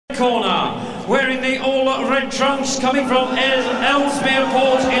Corner, wearing the all-red trunks, coming from Ellesmere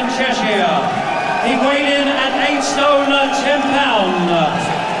Port in Cheshire. He weighed in at 8 stone 10 pound.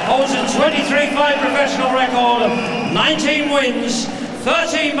 Holds a 23-fight professional record, 19 wins,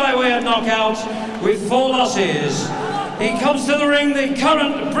 13 by way of knockout, with 4 losses. He comes to the ring, the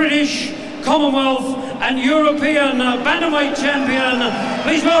current British, Commonwealth and European bantamweight champion.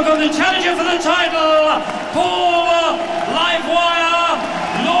 Please welcome the challenger for the title, Paul Livewire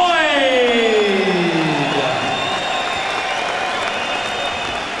Lloyd.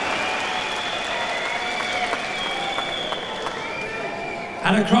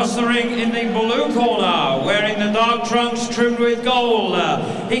 And across the ring in the blue corner, wearing the dark trunks trimmed with gold,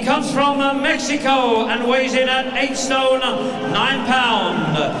 he comes from Mexico and weighs in at 8 stone 9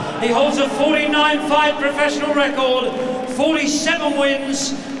 pound. He holds a 49-fight professional record, 47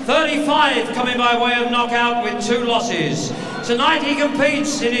 wins, 35 coming by way of knockout with 2 losses. Tonight he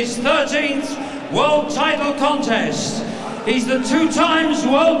competes in his 13th world title contest. He's the 2 times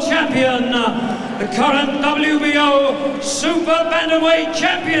world champion, the current WBO super bantamweight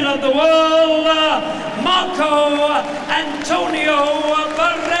champion of the world, Marco Antonio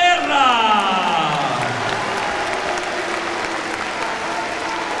Barrera.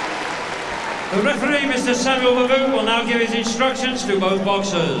 The referee, Mr. Samuel Babu, will now give his instructions to both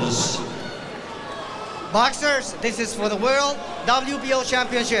boxers. Boxers, this is for the World WBO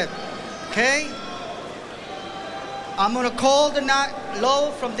Championship, okay? I'm gonna call the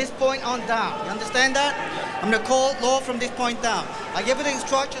low from this point on down. You understand that? I'm gonna call low from this point down. I give you the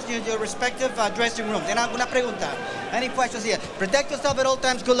instructions in your respective dressing rooms. And I'm gonna preguntar. Any questions here? Protect yourself at all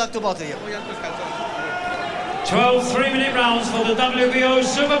times. Good luck to both of you. 12 3-minute rounds for the WBO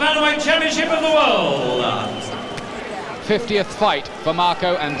Super Bantamweight Championship of the World. 50th fight for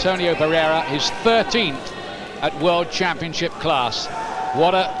Marco Antonio Barrera, his 13th at World Championship class.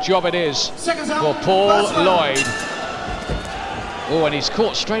 What a job it is for Paul Lloyd. Oh, and he's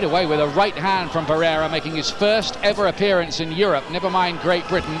caught straight away with a right hand from Barrera, making his first ever appearance in Europe, never mind Great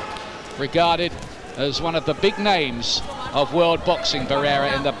Britain. Regarded as one of the big names of world boxing,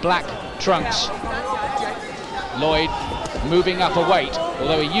 Barrera in the black trunks. Lloyd moving up a weight,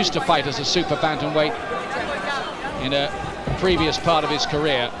 although he used to fight as a super bantamweight in a previous part of his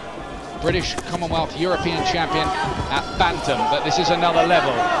career. British, Commonwealth, European champion at bantam, but this is another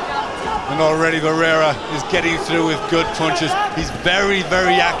level. And already Barrera is getting through with good punches. He's very,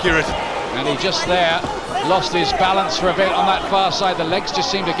 very accurate. And he just there lost his balance for a bit on that far side. The legs just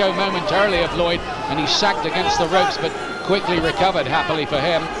seemed to go momentarily of Lloyd, and he sagged against the ropes, but quickly recovered, happily for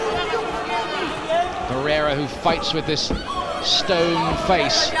him. Barrera, who fights with this stone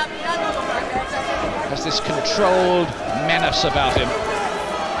face, has this controlled menace about him.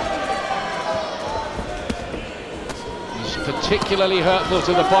 Particularly hurtful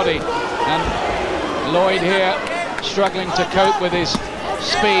to the body, and Lloyd here struggling to cope with his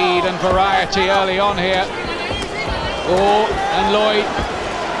speed and variety early on here. Oh, and Lloyd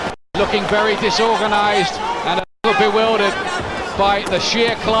looking very disorganized and a little bewildered by the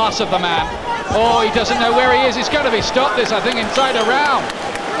sheer class of the man. Oh, he doesn't know where he is. He's going to be stopped this, I think, inside a round.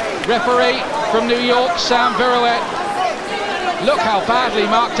 Referee from New York, Sam Virouette. Look how badly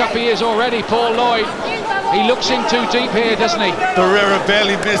marked up he is already, Paul Lloyd. He looks in too deep here, doesn't he? Barrera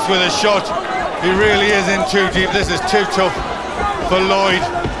barely missed with a shot. He really is in too deep. This is too tough for Lloyd.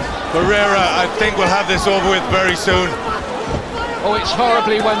 Barrera, I think, will have this over with very soon. Oh, it's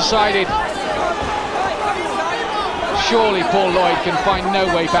horribly one-sided. Surely Paul Lloyd can find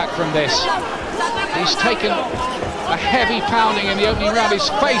no way back from this. He's taken a heavy pounding in the opening round. His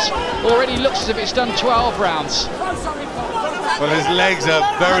face already looks as if it's done 12 rounds. Well, his legs are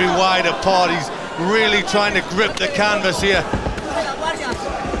very wide apart. He's really trying to grip the canvas here.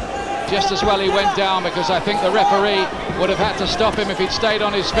 Just as well he went down, because I think the referee would have had to stop him if he'd stayed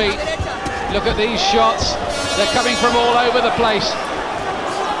on his feet. Look at these shots. They're coming from all over the place.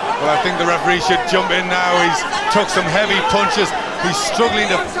 Well, I think the referee should jump in now. He's took some heavy punches. He's struggling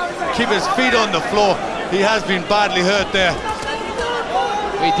to keep his feet on the floor. He has been badly hurt there.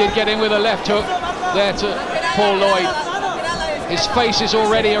 He did get in with a left hook there to Paul Lloyd. His face is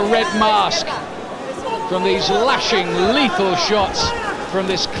already a red mask from these lashing, lethal shots from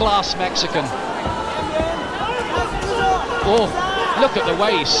this class Mexican. Oh, look at the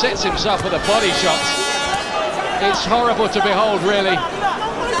way he sets himself with the body shots. It's horrible to behold, really.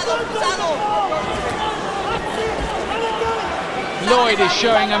 Lloyd is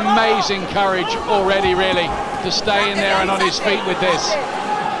showing amazing courage already, really, to stay in there and on his feet with this.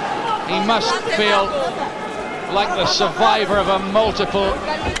 He must feel like the survivor of a multiple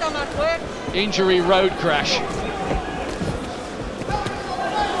injury road crash.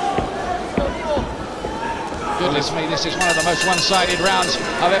 Goodness me, this is one of the most one-sided rounds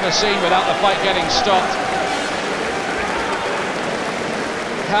I've ever seen without the fight getting stopped.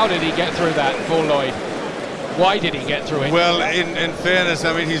 How did he get through that, Paul Lloyd? Why did he get through it? Well, in fairness,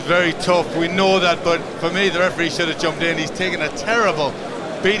 I mean, he's very tough. We know that, but for me, the referee should have jumped in. He's taken a terrible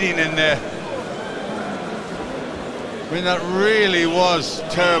beating in there. I mean, that really was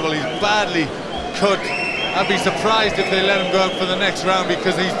terrible. He's badly cut. I'd be surprised if they let him go out for the next round,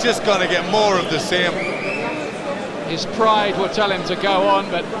 because he's just going to get more of the same. His pride will tell him to go on,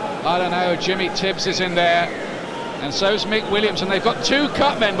 but I don't know. Jimmy Tibbs is in there, and so's Mick Williams, and they've got 2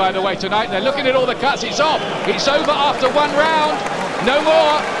 cut men, by the way, tonight. They're looking at all the cuts. It's off. It's over after 1 round. No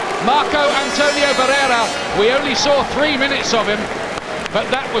more. Marco Antonio Barrera. We only saw 3 minutes of him,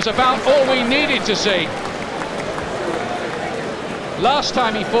 but that was about all we needed to see. Last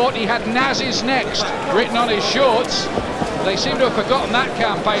time he fought, he had Naz's next written on his shorts. They seem to have forgotten that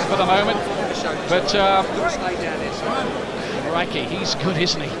campaign for the moment. But crikey, he's good,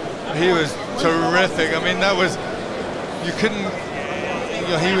 isn't he? He was terrific. I mean, that was, you couldn't, you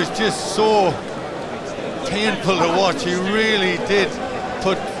know, he was just so painful to watch. He really did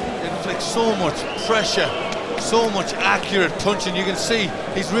inflict so much pressure, so much accurate punching. You can see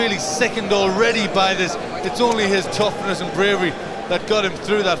he's really sickened already by this. It's only his toughness and bravery that got him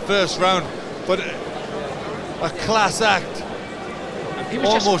through that first round. But a class act. He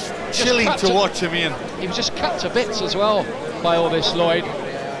was almost chilling to watch him, Ian. He was just cut to bits as well by all this, Lloyd.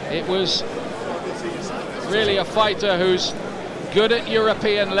 It was really a fighter who's good at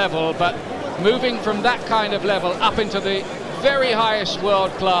European level, but moving from that kind of level up into the very highest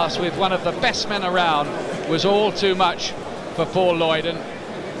world class with one of the best men around was all too much for Paul Lloyd. And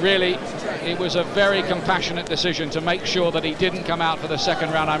really, it was a very compassionate decision to make sure that he didn't come out for the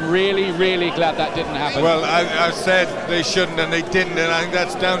second round. I'm really, really glad that didn't happen. Well, I said they shouldn't, and they didn't, and I think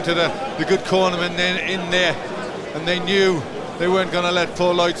that's down to the good cornermen in there, and they knew they weren't going to let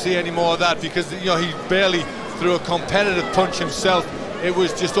Paul Lloyd see any more of that, because, you know, he barely threw a competitive punch himself. It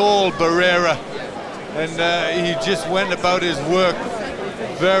was just all Barrera, and he just went about his work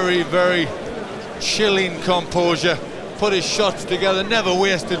very, very chilling composure. Put his shots together, never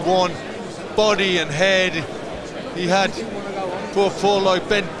wasted one. Body and head, he had poor Paul Lloyd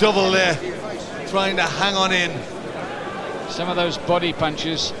bent double there, trying to hang on in. Some of those body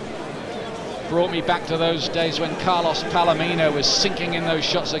punches brought me back to those days when Carlos Palomino was sinking in those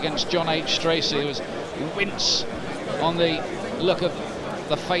shots against John H. Tracy. There was wince on the look of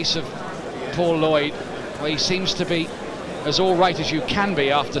the face of Paul Lloyd, where he seems to be as all right as you can be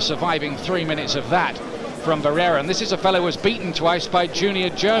after surviving 3 minutes of that from Barrera. And this is a fellow who was beaten twice by Junior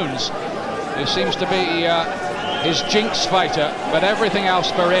Jones, who seems to be his jinx fighter, but everything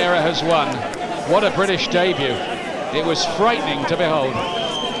else Barrera has won. What a British debut. It was frightening to behold.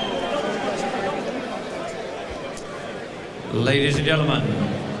 Ladies and gentlemen,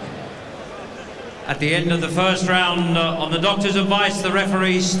 at the end of the first round, on the doctor's advice, the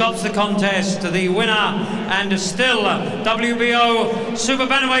referee stops the contest. The winner and still WBO Super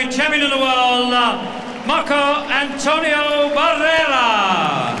Bantamweight Champion of the World, Marco Antonio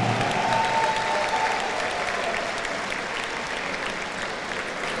Barrera.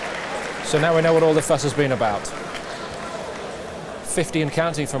 So now we know what all the fuss has been about. 50 and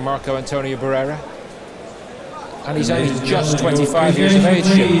counting from Marco Antonio Barrera. And he's only just 25 years of age.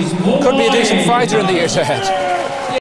 Could be a decent fighter in the years ahead.